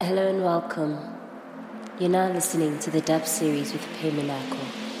welcome. You're now listening to the dub series with Panchromatic.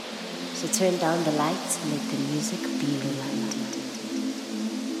 So turn down the lights and let the music be relighted.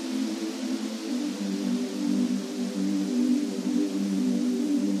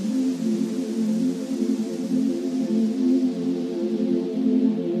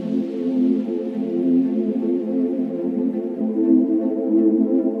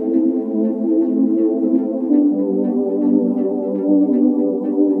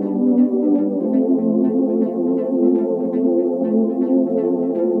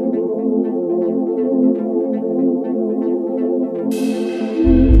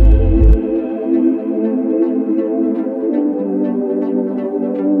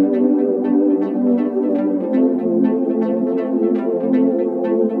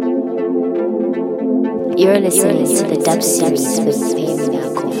 You're listening to the dub series with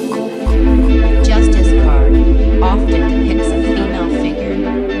Panchromatic. Justice card often depicts a female figure,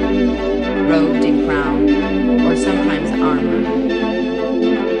 robed in crown, or sometimes armor.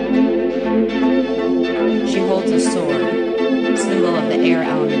 She holds a sword, symbol of the air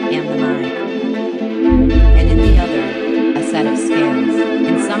element and the mind, and in the other, a set of scales.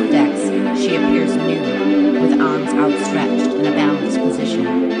 In some decks, she appears nude, with arms outstretched in a balanced position.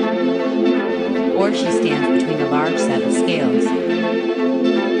 Or she stands between a large set of scales.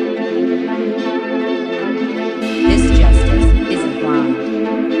 This justice isn't blind.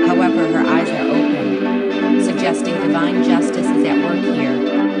 However, her eyes are open, suggesting divine justice is at work here.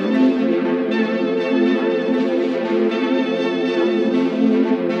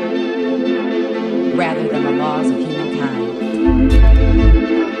 Rather than the laws of humankind.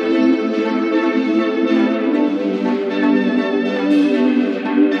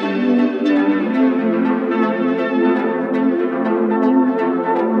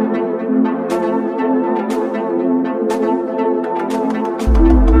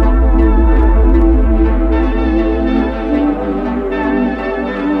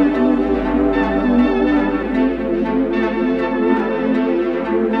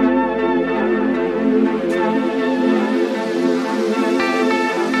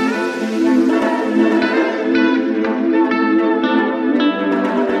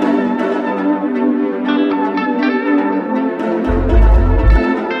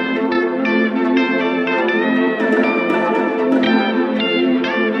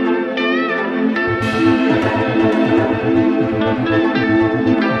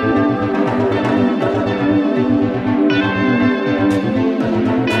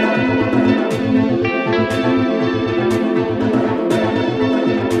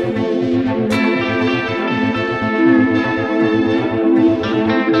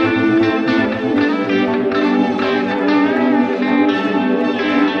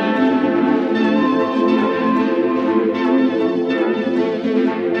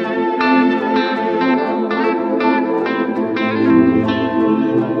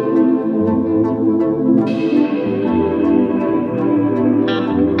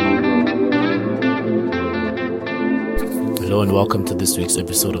 Welcome to this week's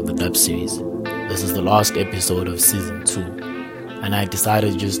episode of the Dub series. This is the last episode of season 2, and I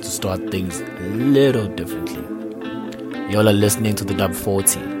decided just to start things a little differently. Y'all are listening to the Dub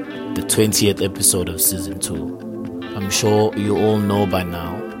 40, the 20th episode of season 2. I'm sure you all know by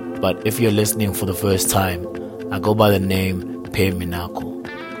now, but if you're listening for the first time, I go by the name Panchromatic.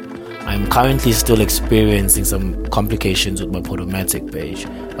 I'm currently still experiencing some complications with my Panchromatic page,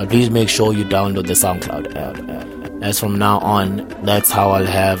 but please make sure you download the SoundCloud app. As from now on, that's how I'll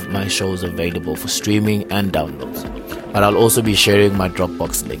have my shows available for streaming and downloads. But I'll also be sharing my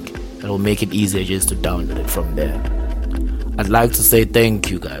Dropbox link. That will make it easier just to download it from there. I'd like to say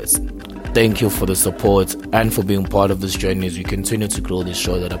thank you guys. Thank you for the support and for being part of this journey as we continue to grow this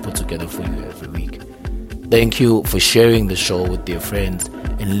show that I put together for you every week. Thank you for sharing the show with your friends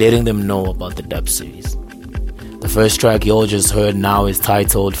and letting them know about the Dub series. The first track you all just heard now is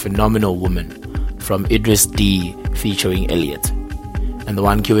titled Phenomenal Woman from Idriss D featuring Elliott. And the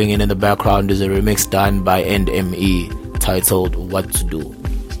one queuing in the background is a remix done by NME titled What to Do,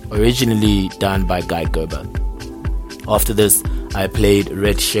 originally done by Gerber. After this, I played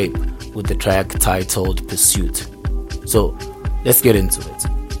Redshape with the track titled Pursuit. So, let's get into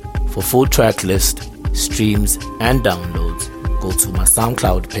it. For full track list, streams and downloads, go to my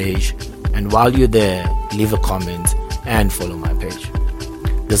SoundCloud page, and while you're there, leave a comment and follow my page.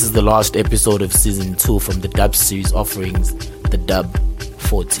 This is the last episode of season 2 from the Dub series offerings, the Dub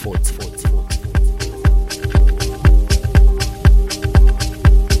 40.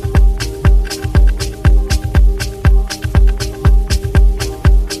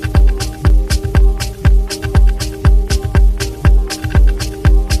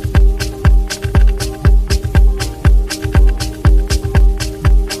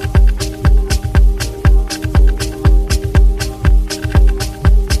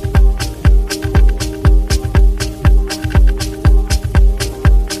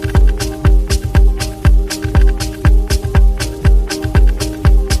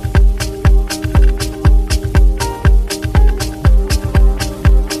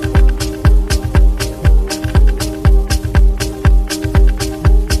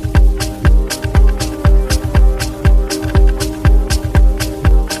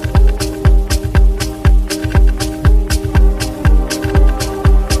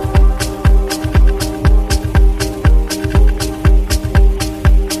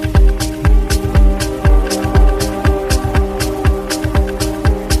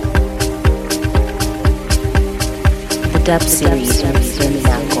 Dub Series with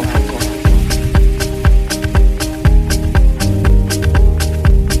Terminaco.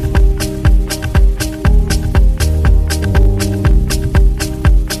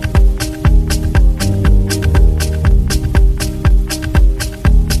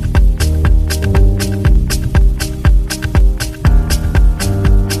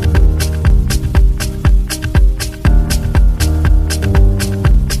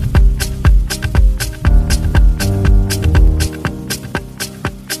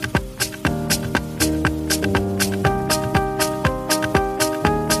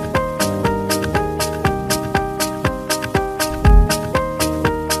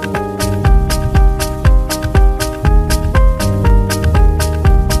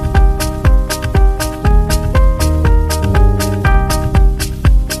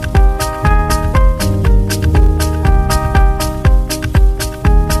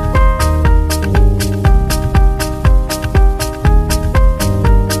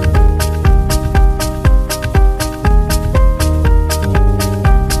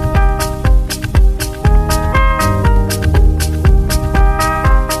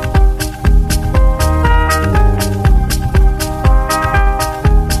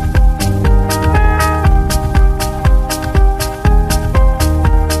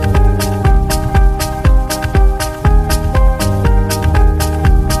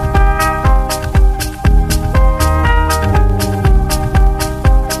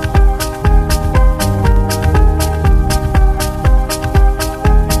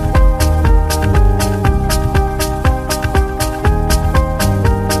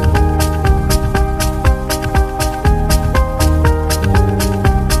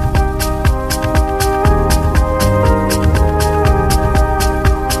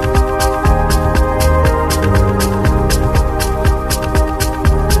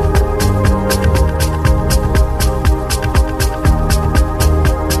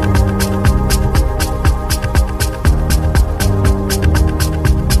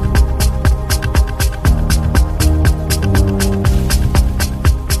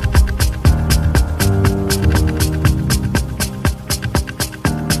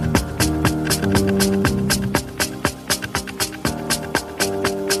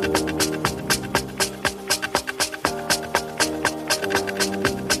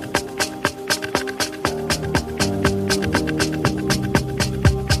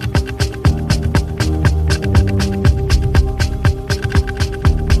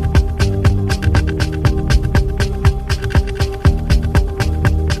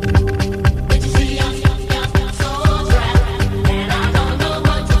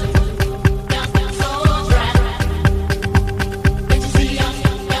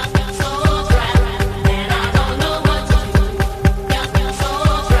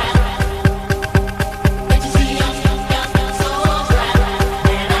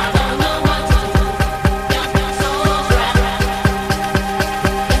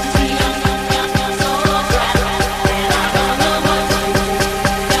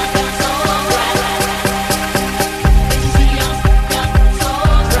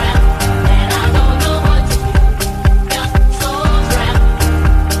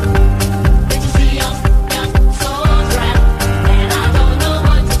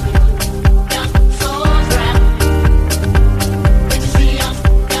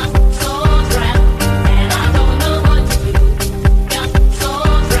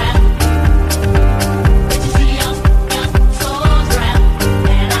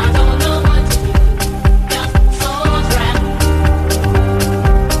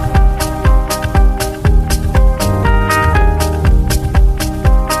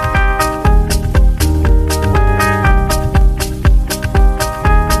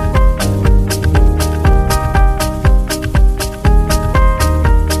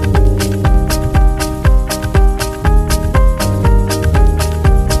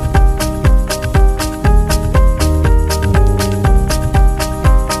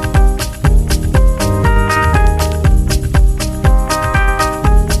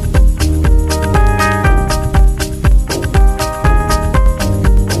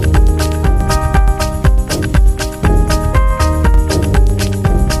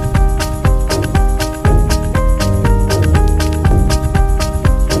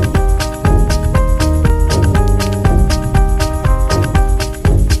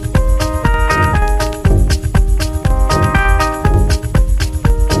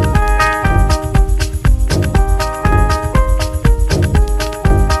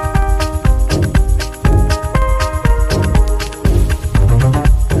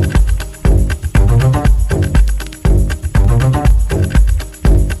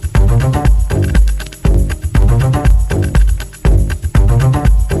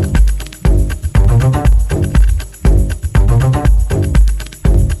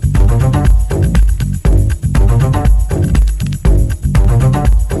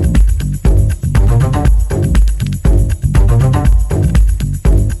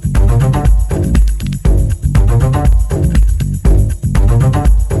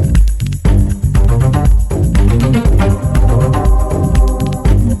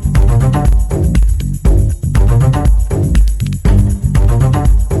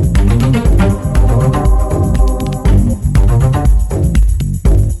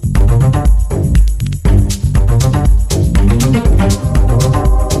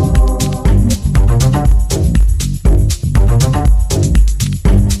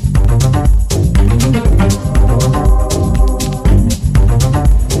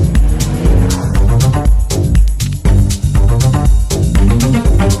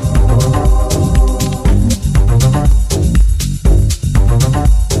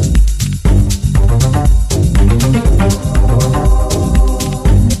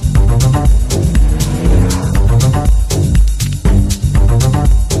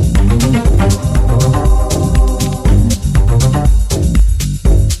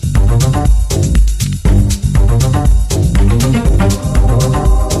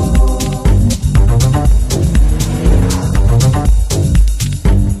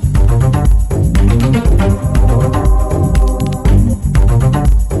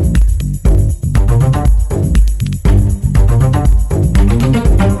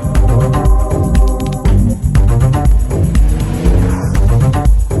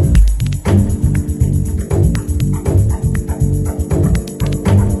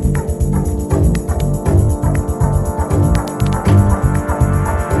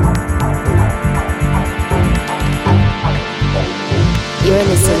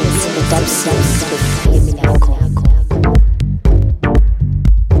 Dub Series with Payment Alcohol.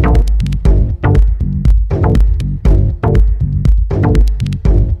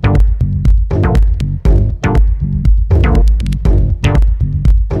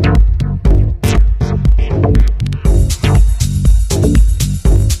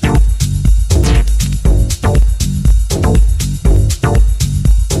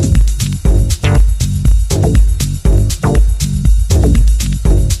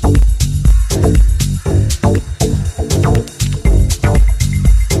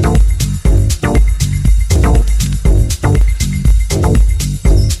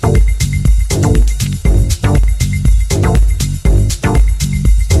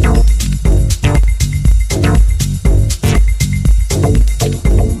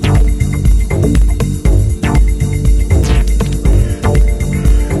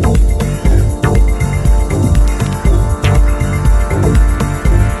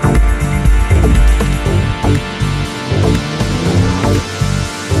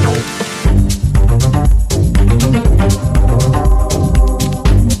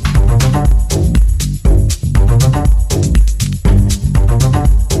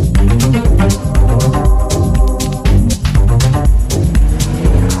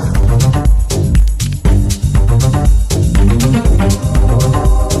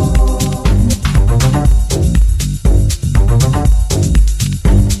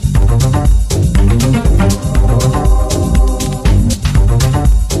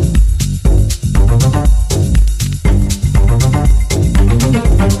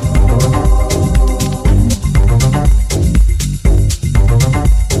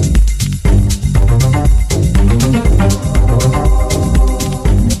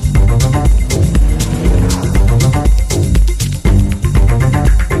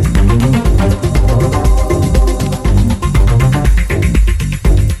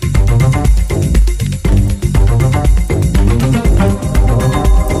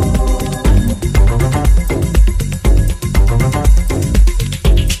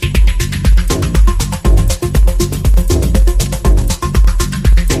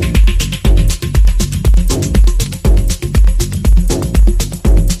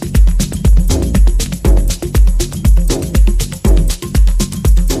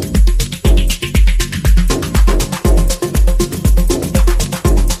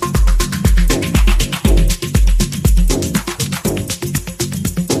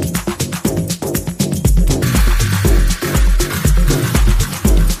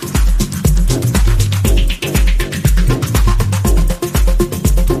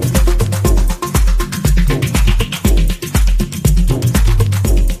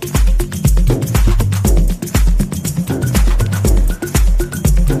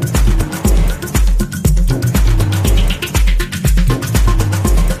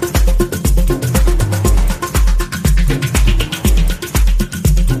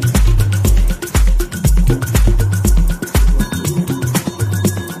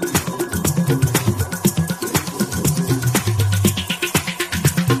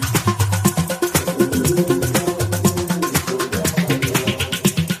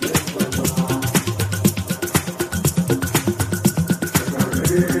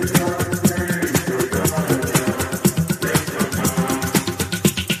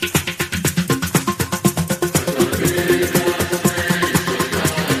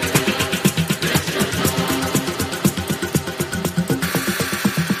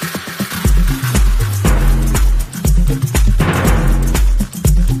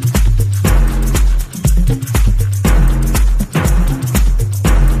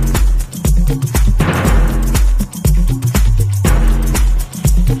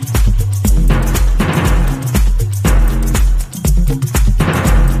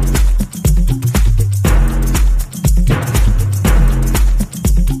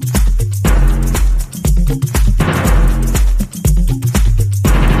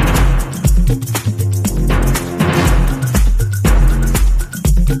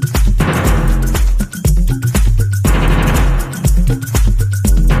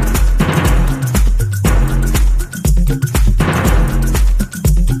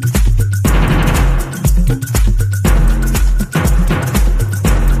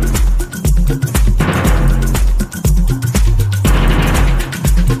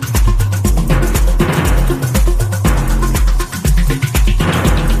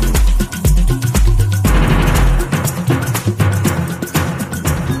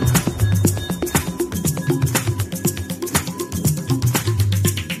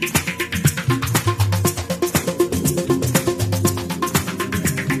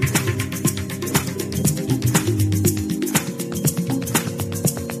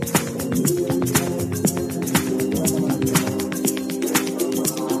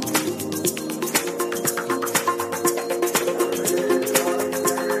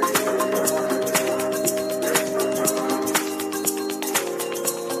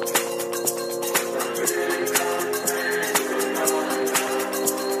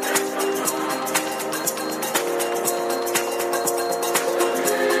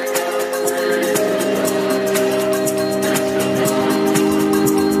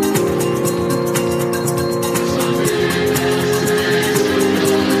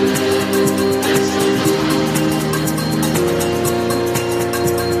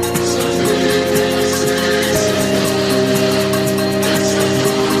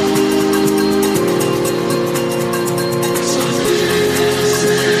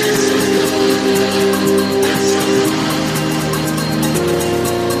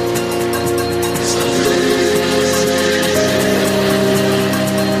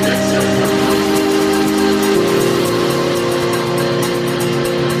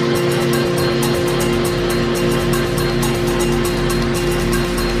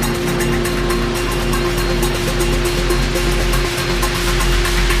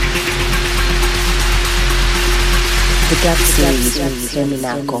 Dub Series with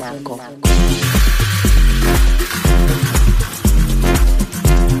Terminaco.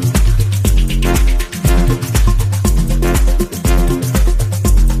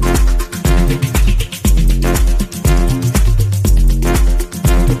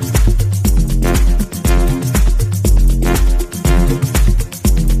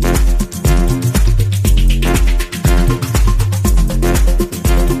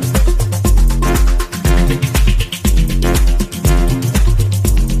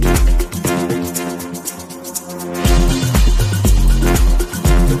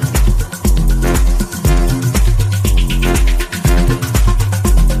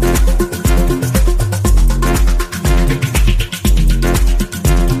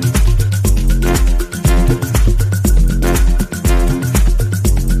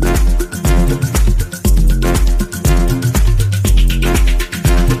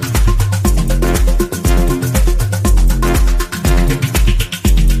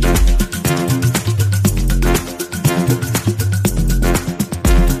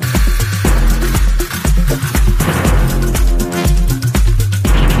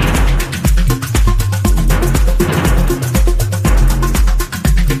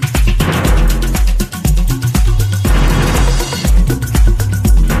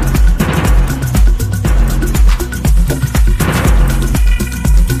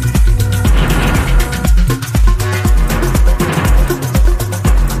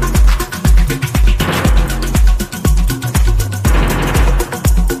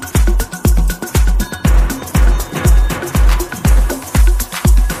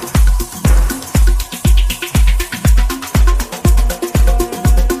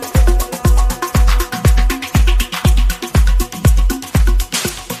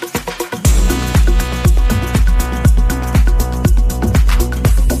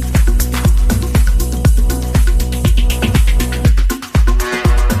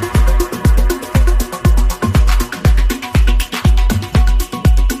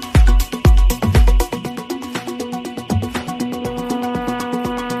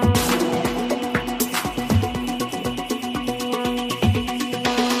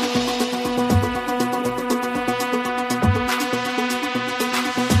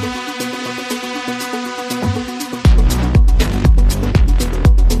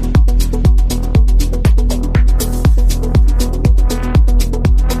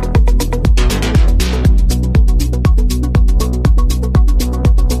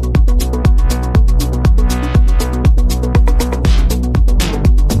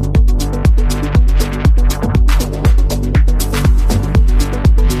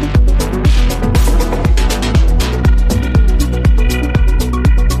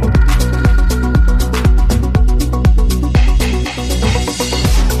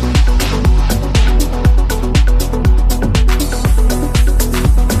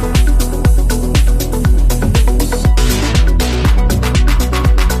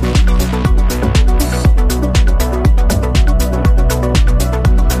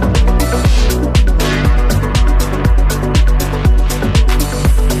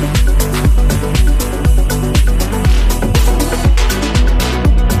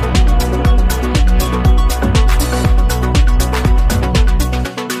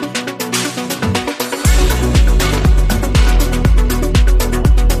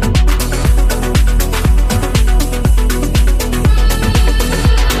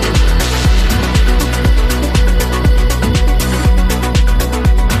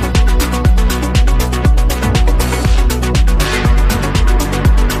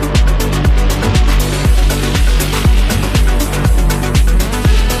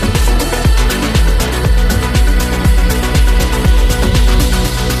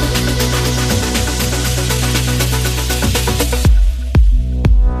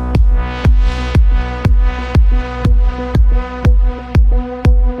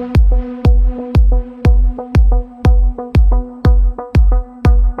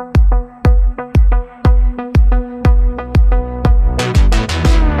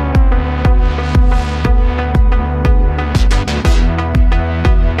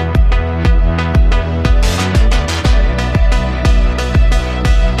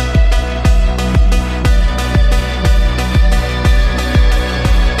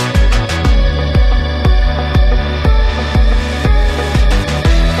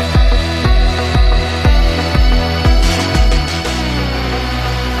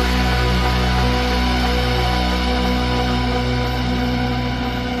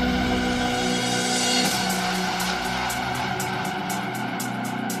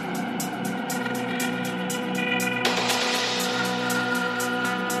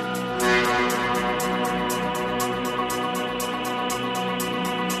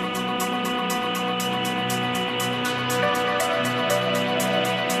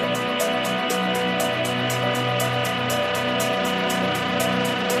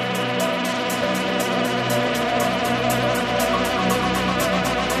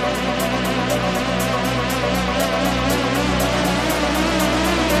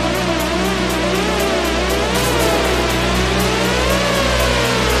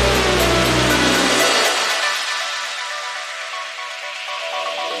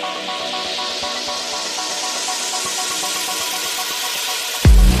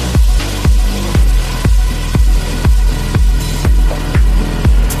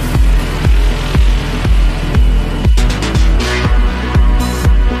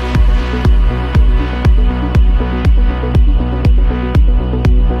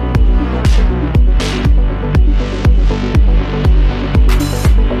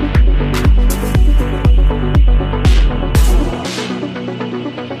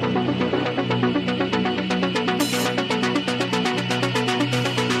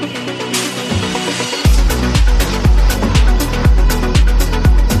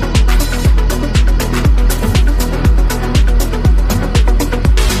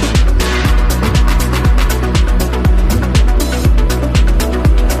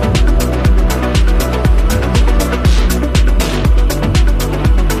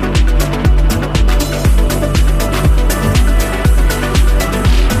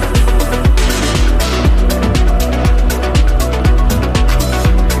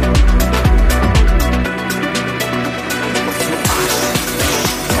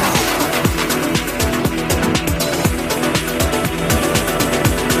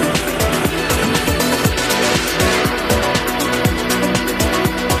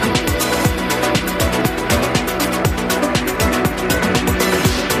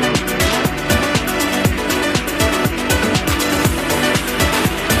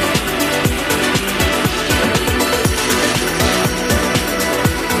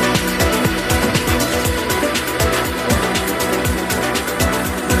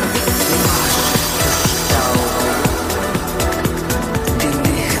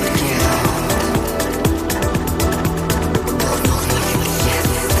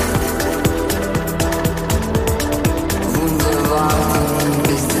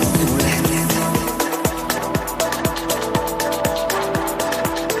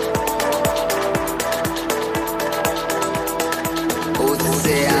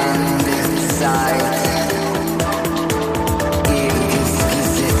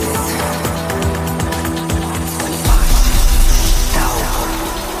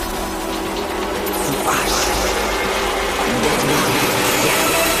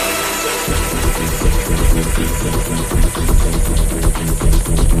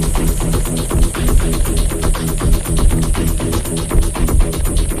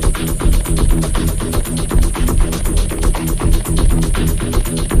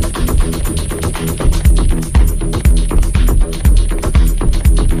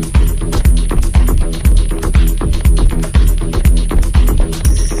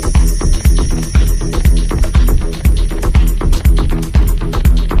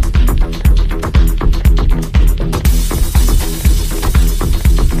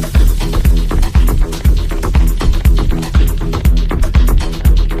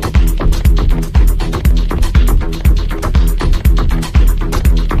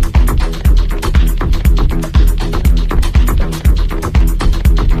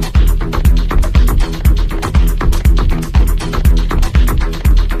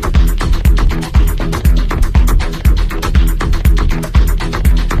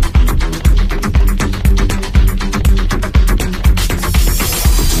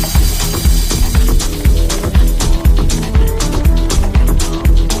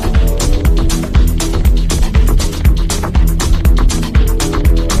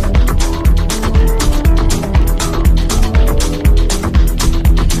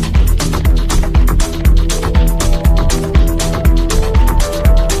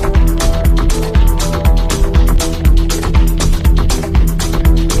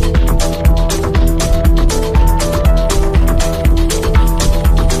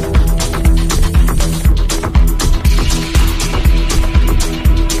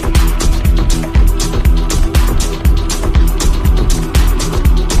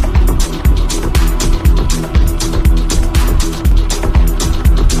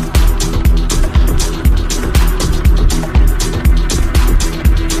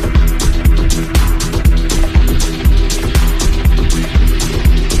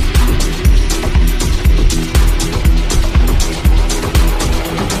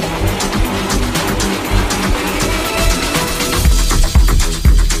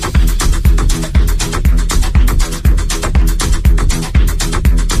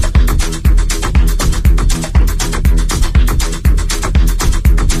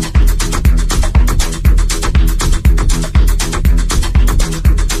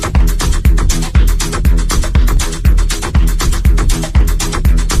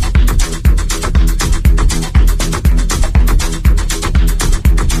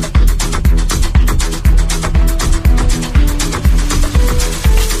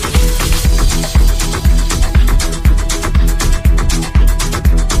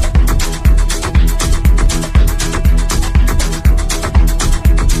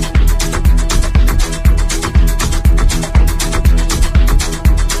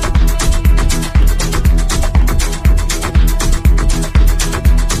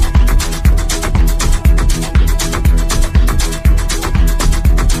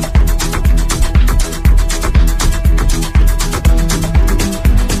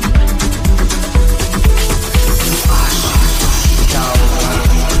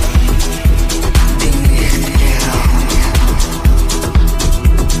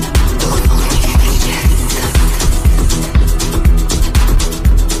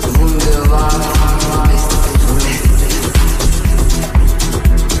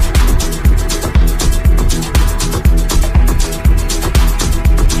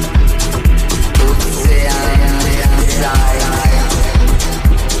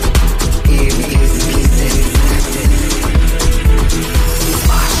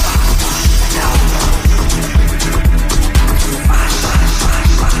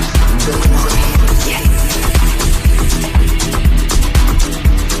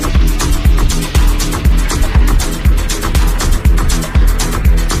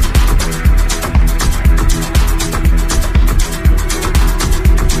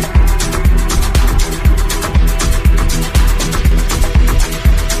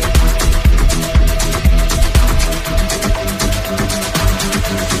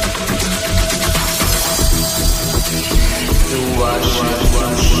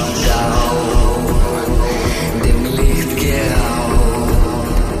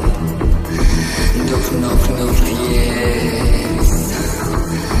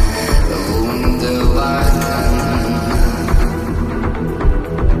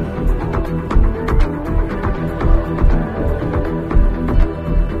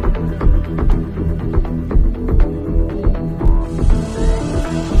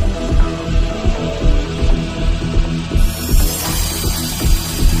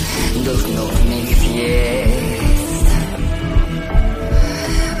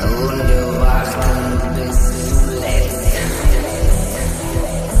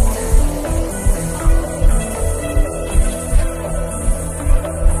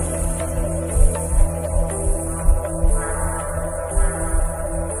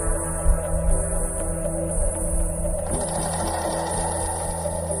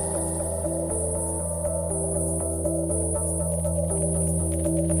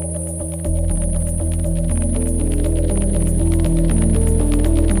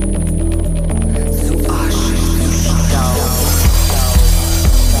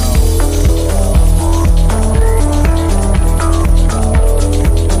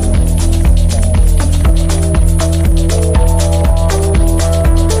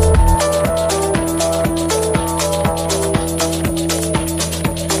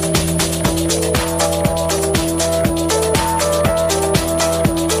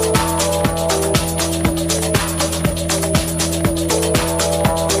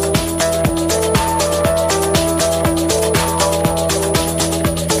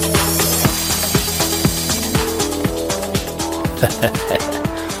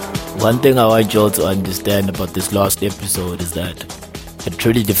 One thing I want you all to understand about this last episode is that it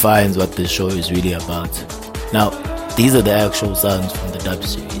really defines what this show is really about. Now, these are the actual songs from the dub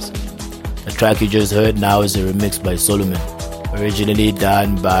series. The track you just heard now is a remix by Solomun, originally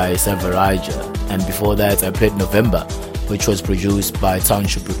done by Severija, and before that I played November, which was produced by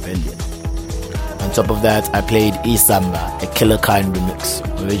Township Rebellion. On top of that, I played Samba, a Kellerkind remix,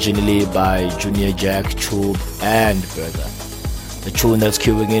 originally by Junior Jack, Tube, and Berger. The tune that's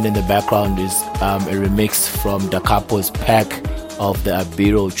queuing in the background is a remix from the Capo's pack of the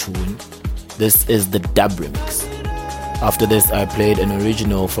Abiro tune. This is the dub remix. After this, I played an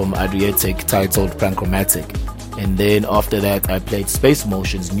original from Adriatique titled Panchromatic. And then after that, I played Space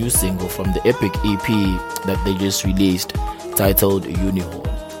Motion's new single from the epic EP that they just released titled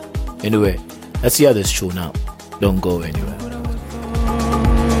Unihorn. Anyway, let's hear this tune out. Don't go anywhere.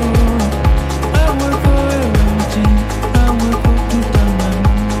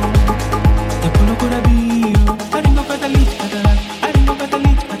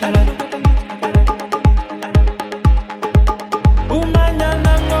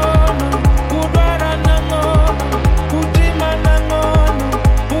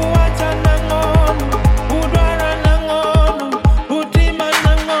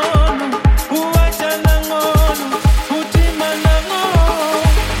 Utima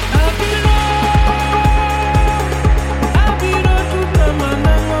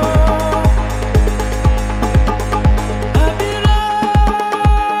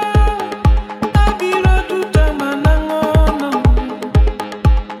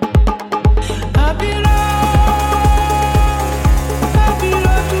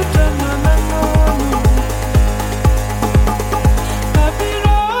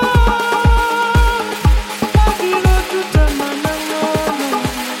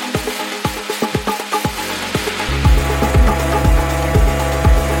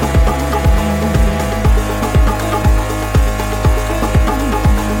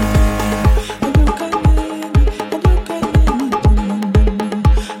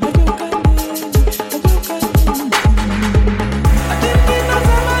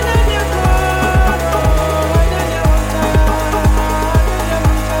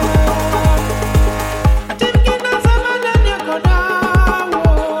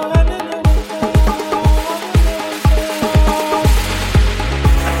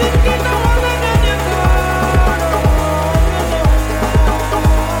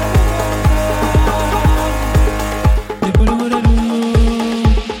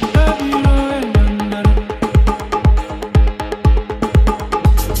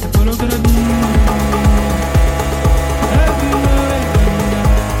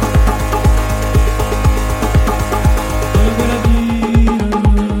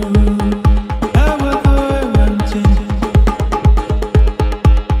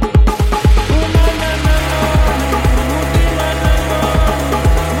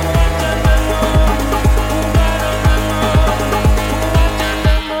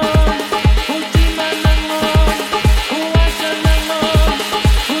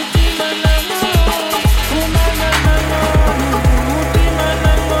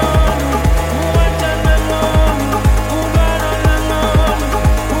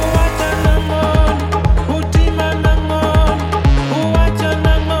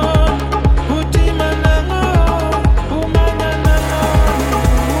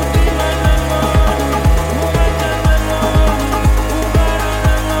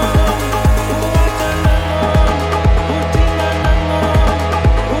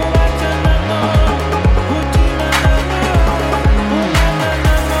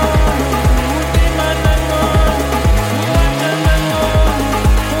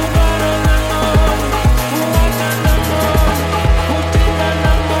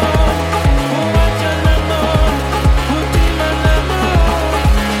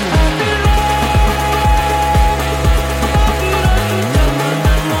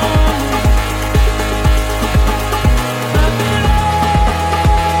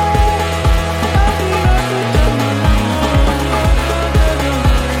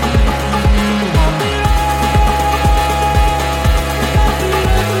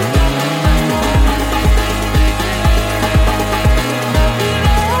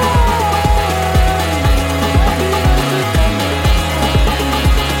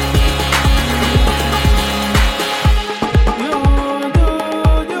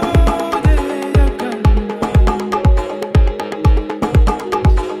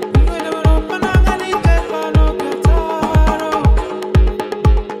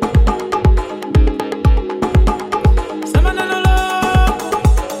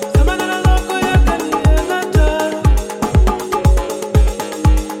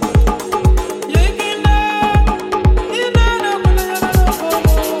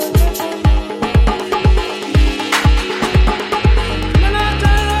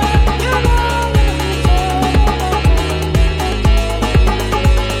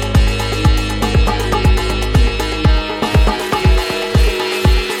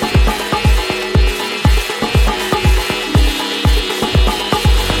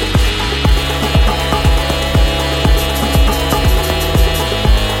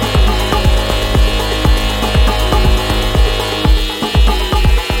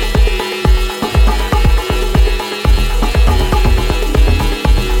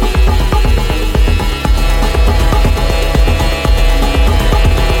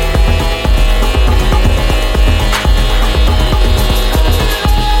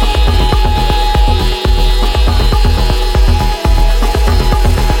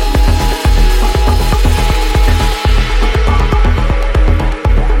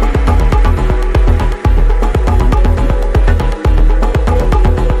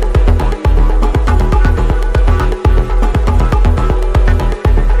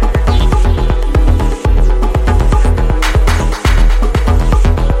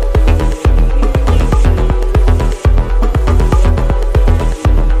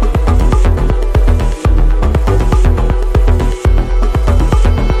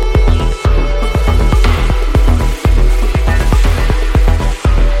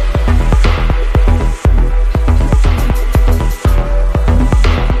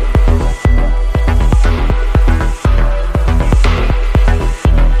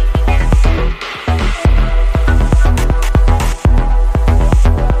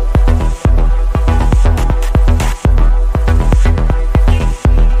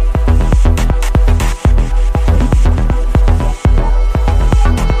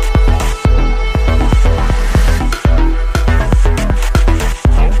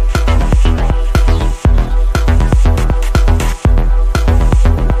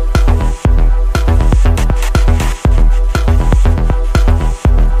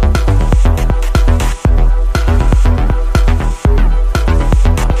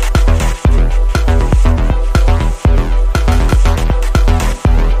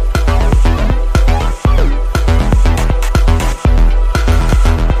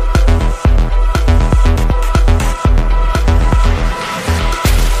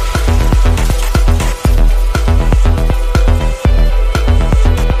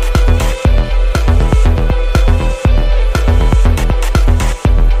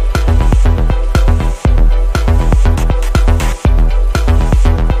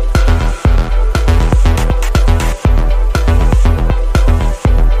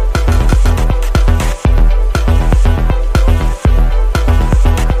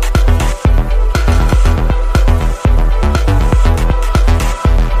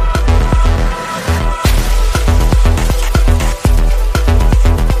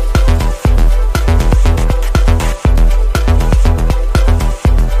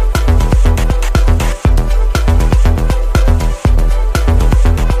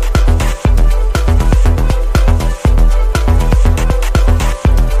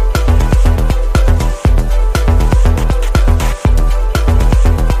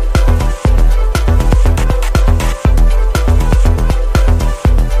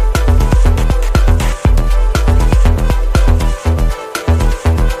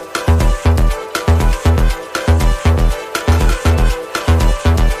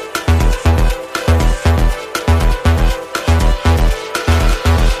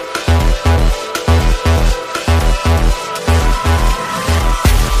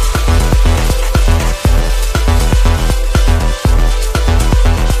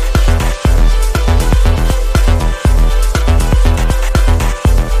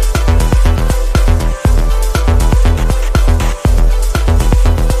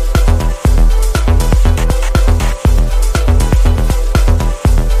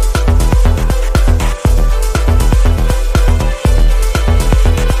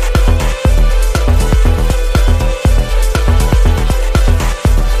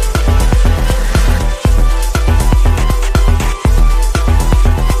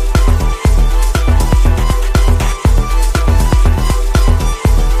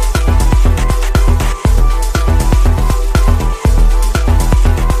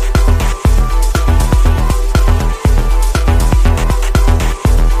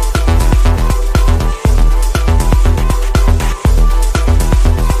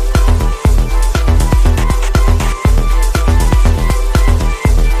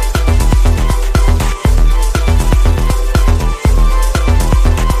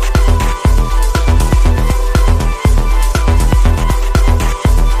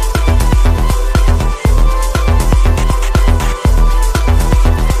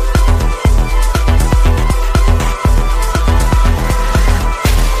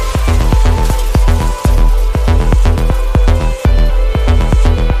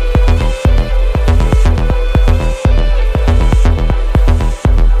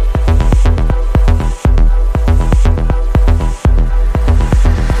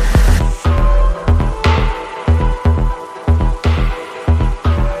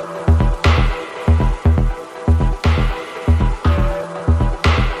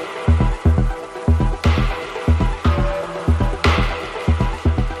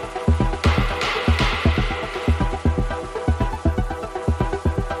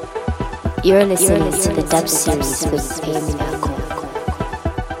You're listening to the Dub Series with Eryn.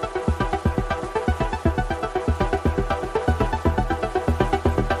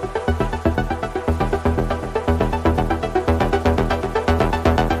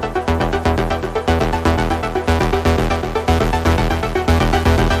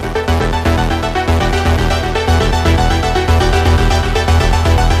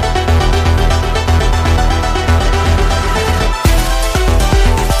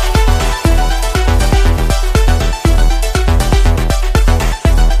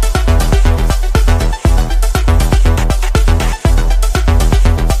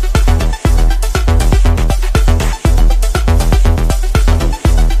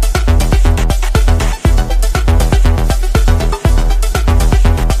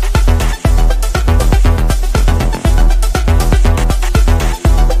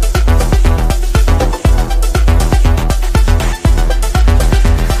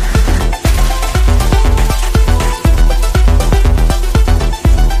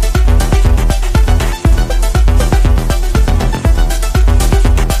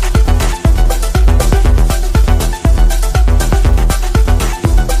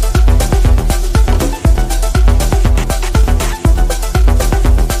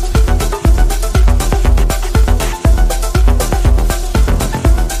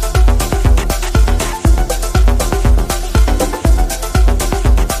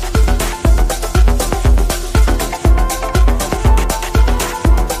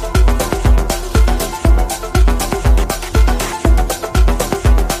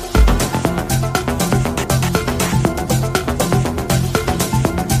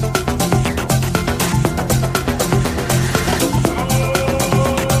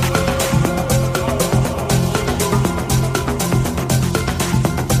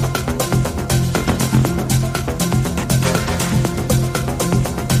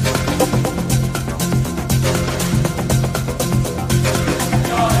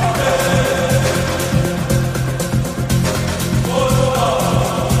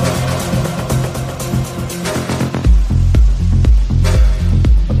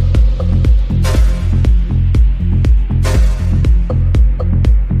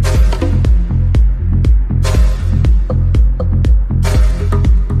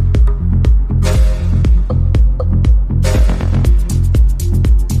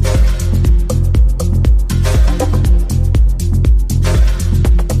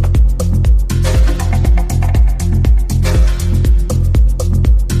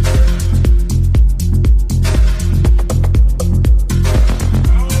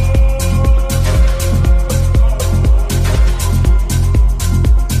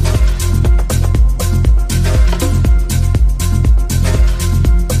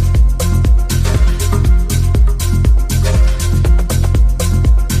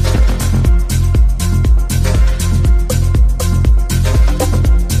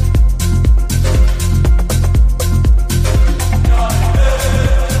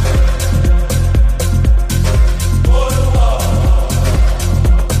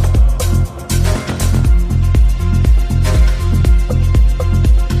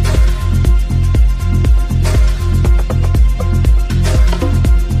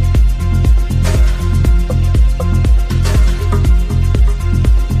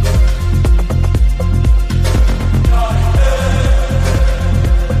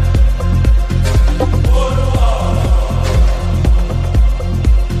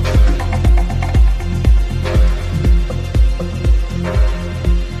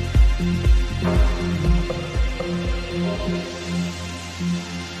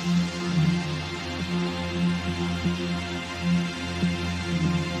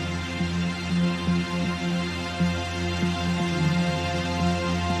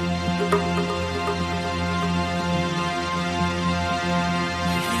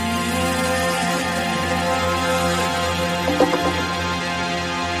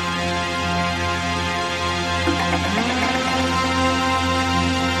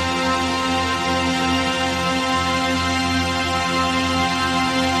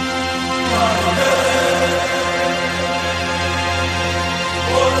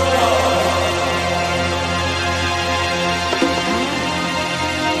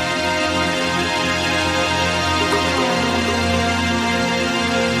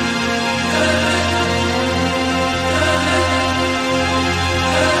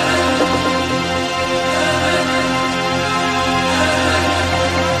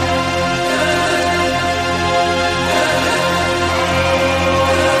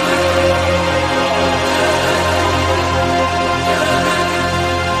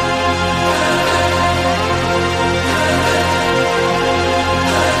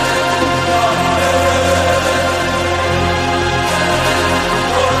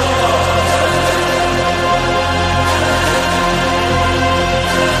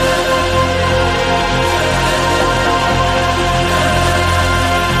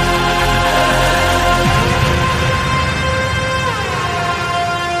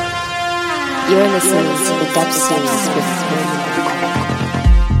 Depth Series with Payment.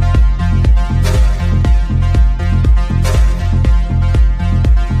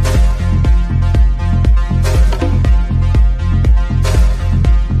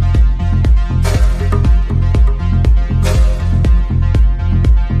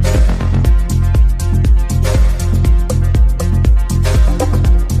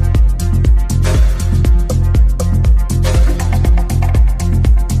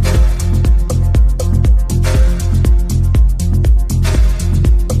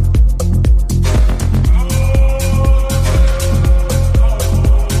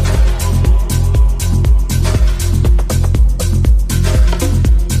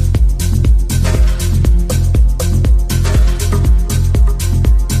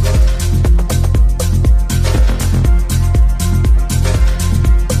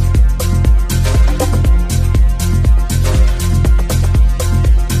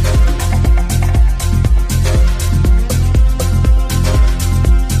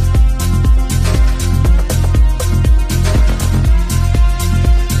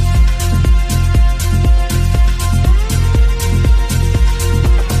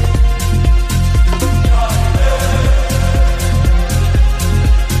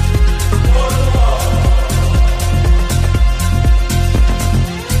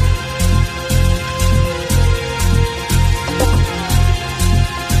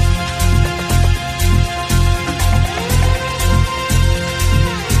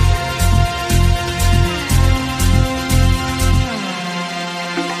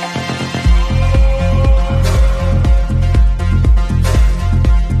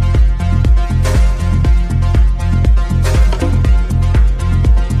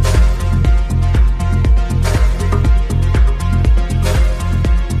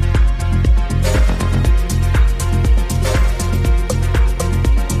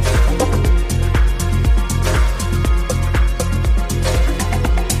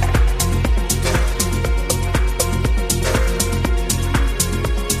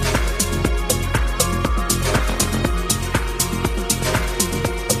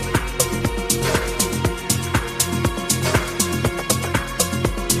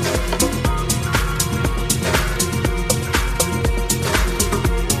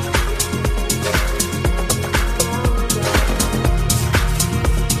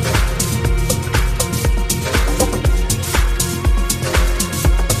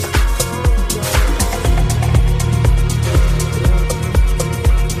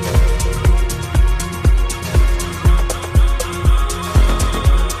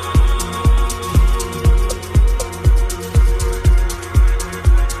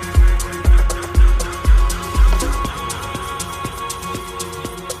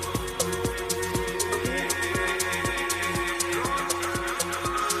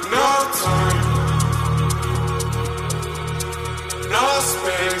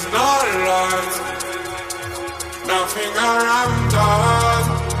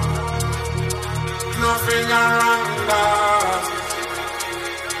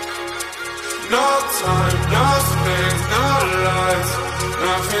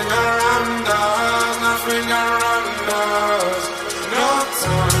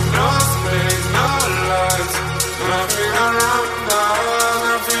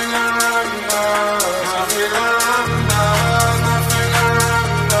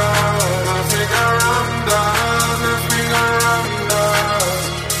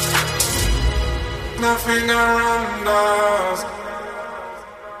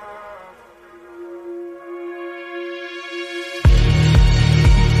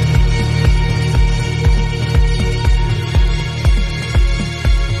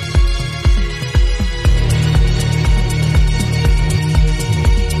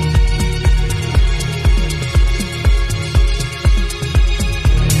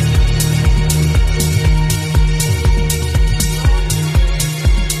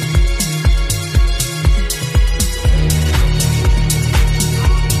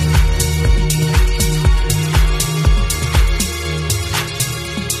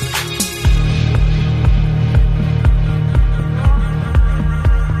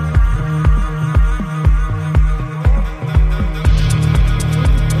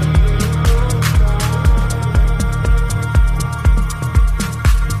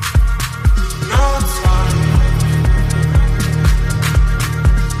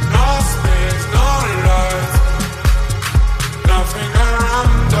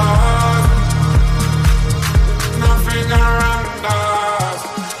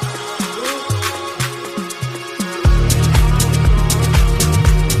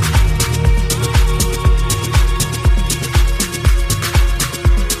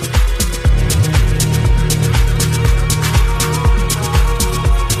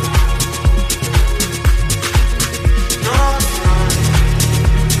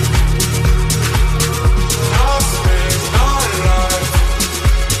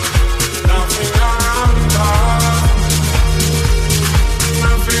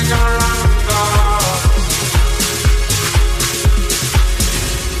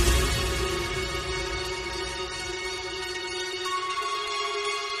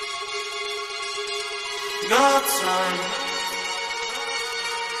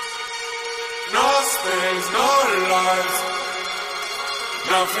 space, no light.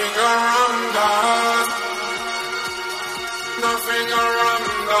 Nothing around us. Nothing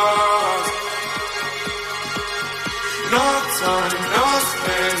around us. No time, no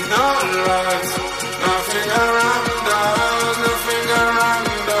space, no light. Nothing around us. Nothing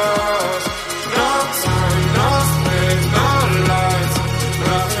around us. No time, no space, no light.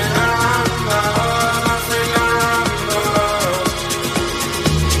 Nothing around us. Nothing around us.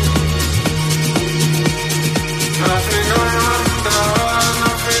 Nothing around us.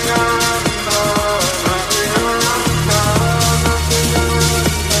 Nothing around us. Nothing around us. Nothing around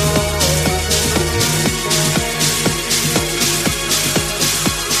us.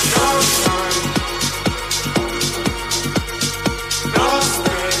 No time, no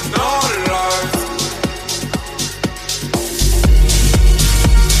space, no light.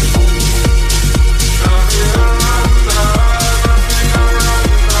 Nothing around us. Nothing around us.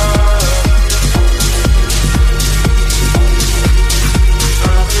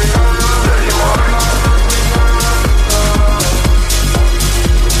 Nothing around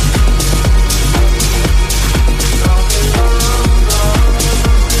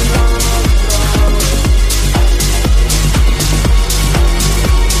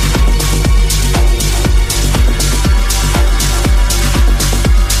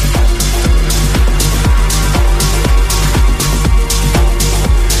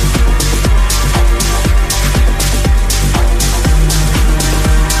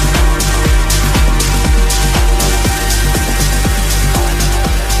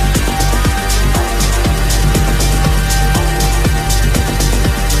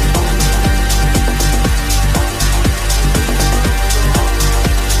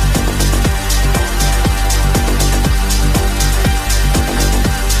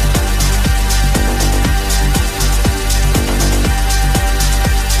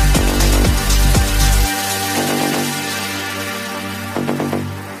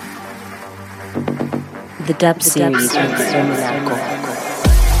The dub series with payment alcohol.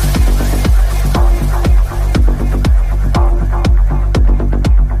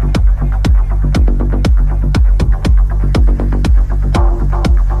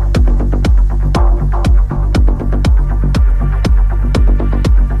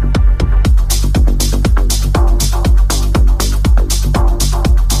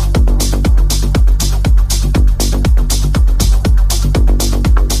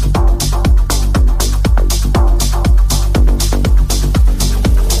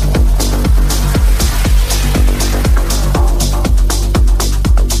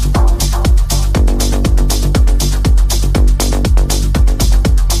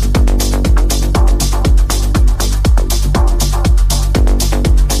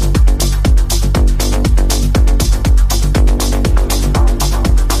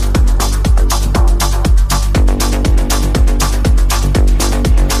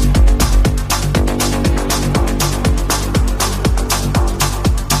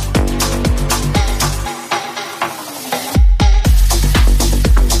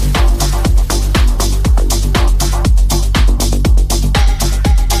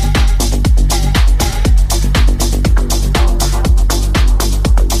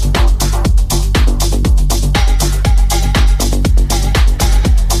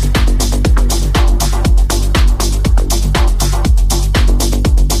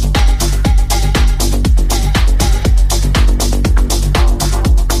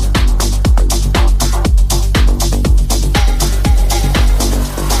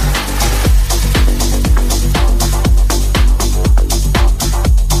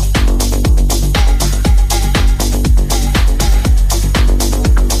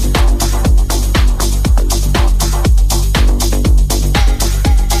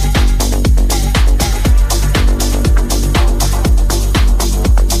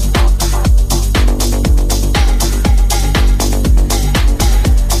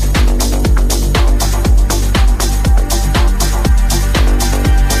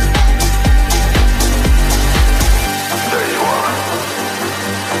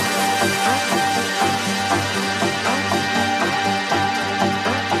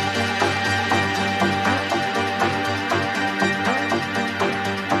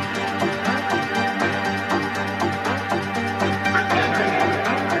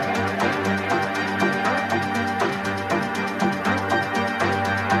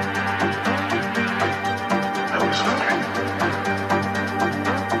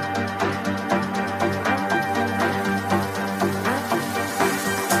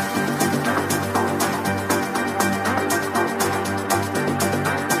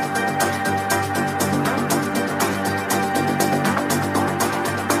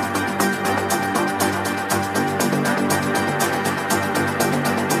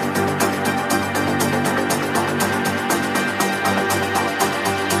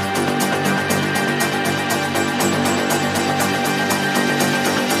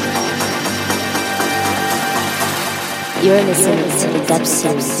 You're listening to the Dub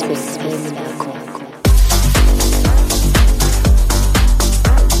Series with Payment Alcohol.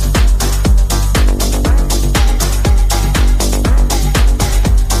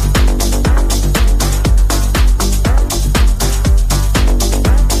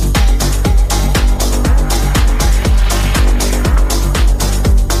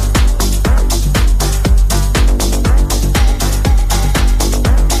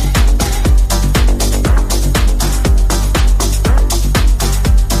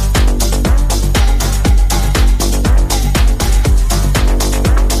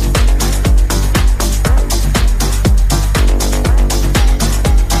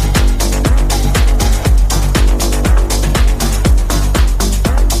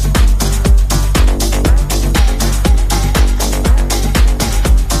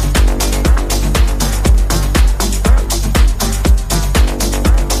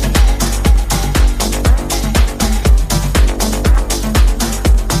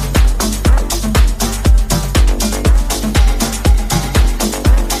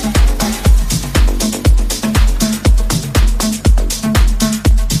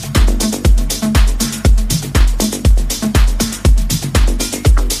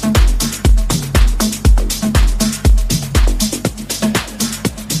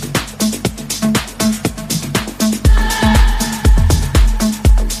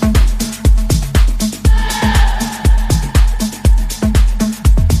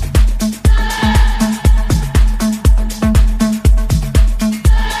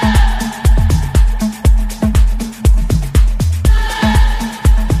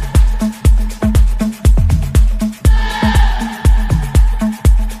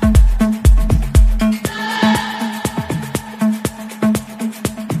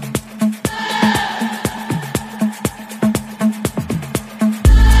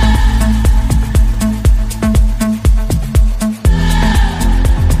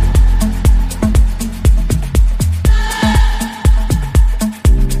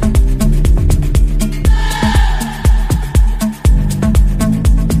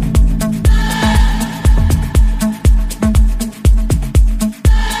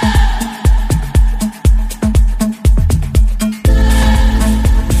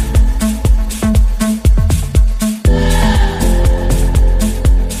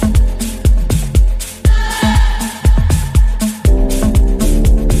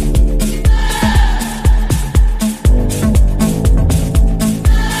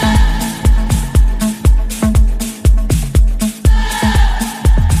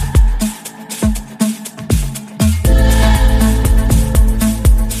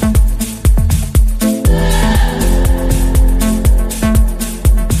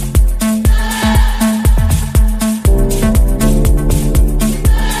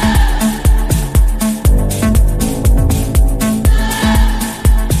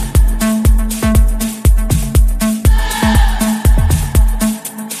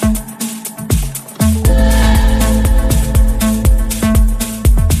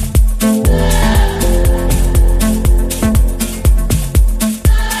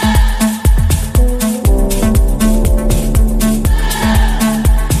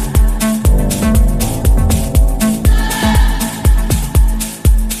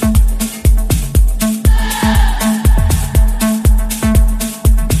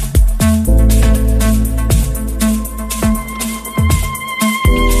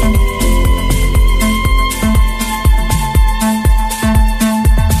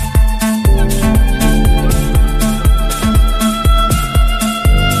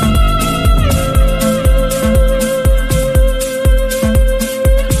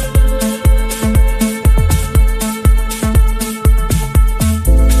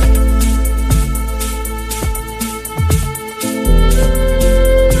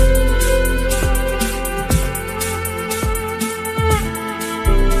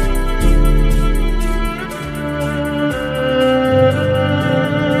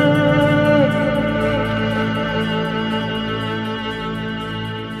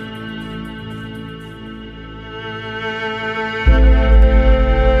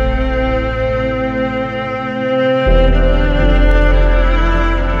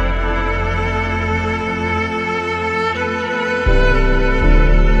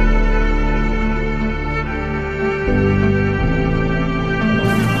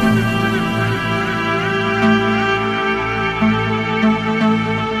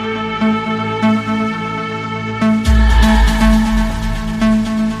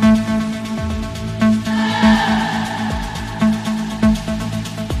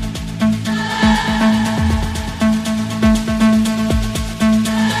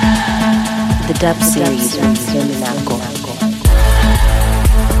 the dub series with Terminaco.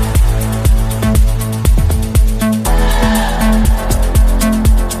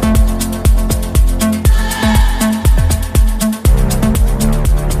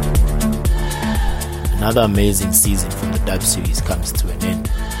 Another amazing season from the dub series comes to an end.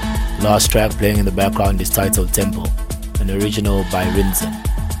 The last track playing in the background is titled Tempo, an original by Rinzen.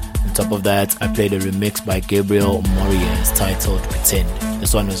 On top of that, I played a remix by Gabriel Moraes titled Pretend.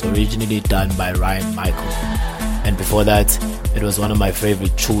 This one was originally done by Ryan Michael. And before that, it was one of my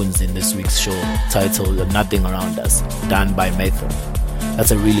favorite tunes in this week's show titled Nothing Around Us, done by Mathame. That's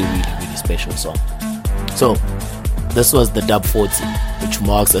a really special song. So, this was the Dub 40, which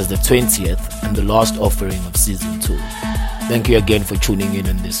marks as the 20th and the last offering of Season 2. Thank you again for tuning in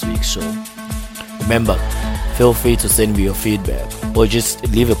on this week's show. Remember, feel free to send me your feedback or just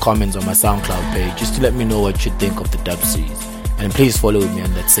leave a comment on my SoundCloud page just to let me know what you think of the Dub series. And please follow me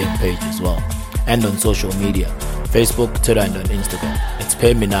on that same page as well. And on social media, Facebook, Twitter and on Instagram. It's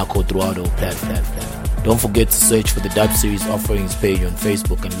Terminaco throughout all platforms. Don't forget to search for the Dub series offerings page on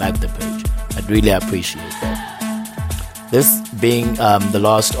Facebook and like the page. I'd really appreciate that. This being the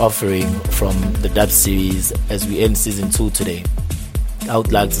last offering from the Dub series as we end Season 2 today, I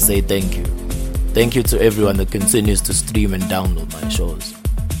would like to say thank you. Thank you to everyone that continues to stream and download my shows.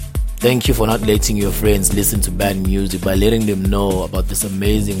 Thank you for not letting your friends listen to bad music by letting them know about this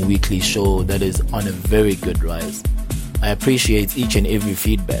amazing weekly show that is on a very good rise. I appreciate each and every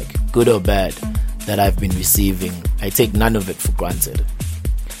feedback, good or bad, that I've been receiving. I take none of it for granted.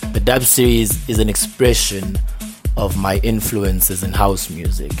 The Dub series is an expression of my influences in house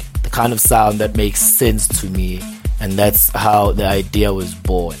music, the kind of sound that makes sense to me, and that's how the idea was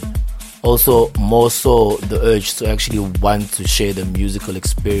born. Also, more so the urge to actually want to share the musical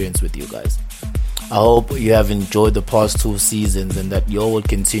experience with you guys. I hope you have enjoyed the past 2 seasons and that you all will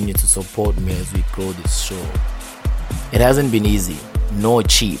continue to support me as we grow this show. It hasn't been easy, nor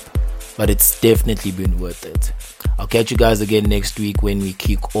cheap, but it's definitely been worth it. I'll catch you guys again next week when we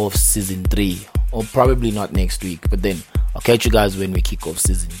kick off Season 3. Or probably not next week, but then I'll catch you guys when we kick off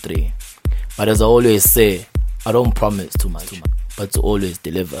Season 3. But as I always say, I don't promise too much, but to always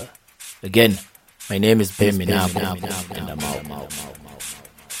deliver. Again, my name is Terminaco, and I'm out.